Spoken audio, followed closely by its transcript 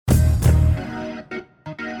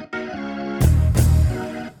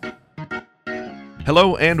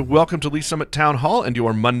Hello and welcome to Lee's Summit Town Hall and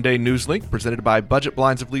your Monday News Link presented by Budget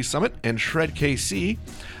Blinds of Lee's Summit and Shred KC.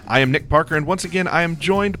 I am Nick Parker, and once again I am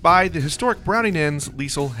joined by the historic Browning Inn's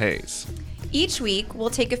Liesl Hayes. Each week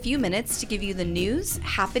we'll take a few minutes to give you the news,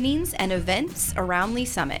 happenings, and events around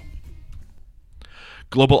Lee's Summit.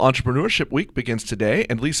 Global Entrepreneurship Week begins today,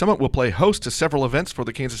 and Lee's Summit will play host to several events for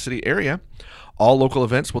the Kansas City area. All local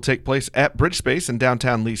events will take place at Bridge Space in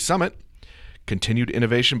downtown Lee's Summit. Continued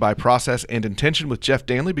Innovation by Process and Intention with Jeff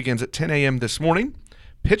Danley begins at 10 a.m. this morning.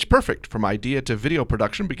 Pitch Perfect from idea to video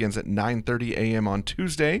production begins at 9:30 a.m. on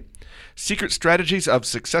Tuesday. Secret Strategies of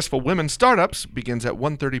Successful Women Startups begins at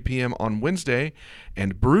 1:30 p.m. on Wednesday.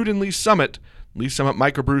 And Brewed in Lee's Summit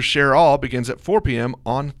Microbrews Share All begins at 4 p.m.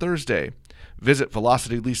 on Thursday. Visit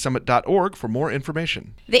velocityleesummit.org for more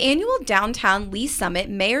information. The annual Downtown Lee's Summit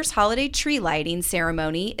Mayor's Holiday Tree Lighting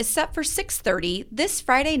Ceremony is set for 6:30 this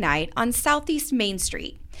Friday night on Southeast Main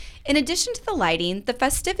Street. In addition to the lighting, the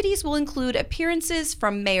festivities will include appearances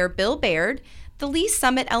from Mayor Bill Baird, the Lee's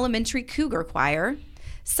Summit Elementary Cougar Choir,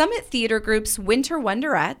 Summit Theater Group's Winter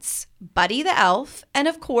Wonderettes, Buddy the Elf, and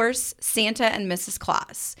of course, Santa and Mrs.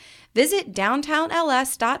 Claus. Visit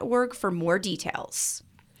downtownls.org for more details.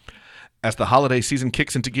 As the holiday season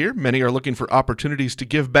kicks into gear, many are looking for opportunities to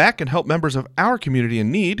give back and help members of our community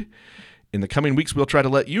in need. In the coming weeks, we'll try to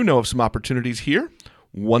let you know of some opportunities here.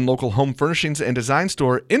 One local home furnishings and design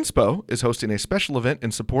store, Inspo, is hosting a special event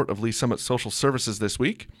in support of Lee's Summit Social Services this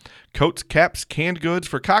week. Coats, Caps, Canned Goods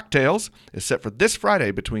for Cocktails is set for this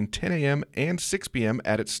Friday between 10 a.m. and 6 p.m.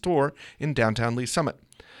 at its store in downtown Lee's Summit.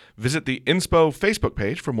 Visit the Inspo Facebook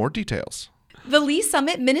page for more details. The Lee's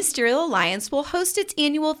Summit Ministerial Alliance will host its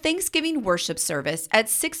annual Thanksgiving worship service at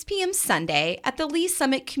 6 p.m. Sunday at the Lee's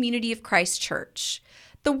Summit Community of Christ Church.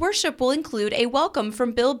 The worship will include a welcome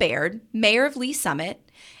from Bill Baird, Mayor of Lee's Summit,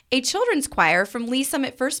 a children's choir from Lee's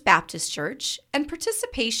Summit First Baptist Church, and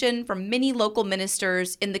participation from many local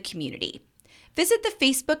ministers in the community. Visit the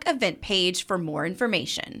Facebook event page for more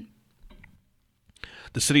information.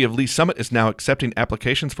 The City of Lee's Summit is now accepting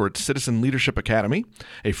applications for its Citizen Leadership Academy,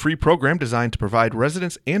 a free program designed to provide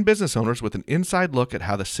residents and business owners with an inside look at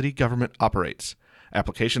how the city government operates.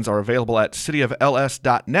 Applications are available at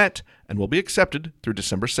cityofls.net and will be accepted through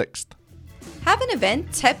December 6th. Have an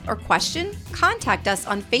event, tip, or question? Contact us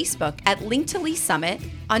on Facebook at Link to Lee's Summit,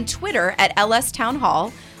 on Twitter at LS Town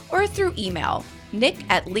Hall, or through email,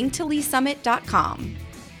 nick@linktoleesummit.com.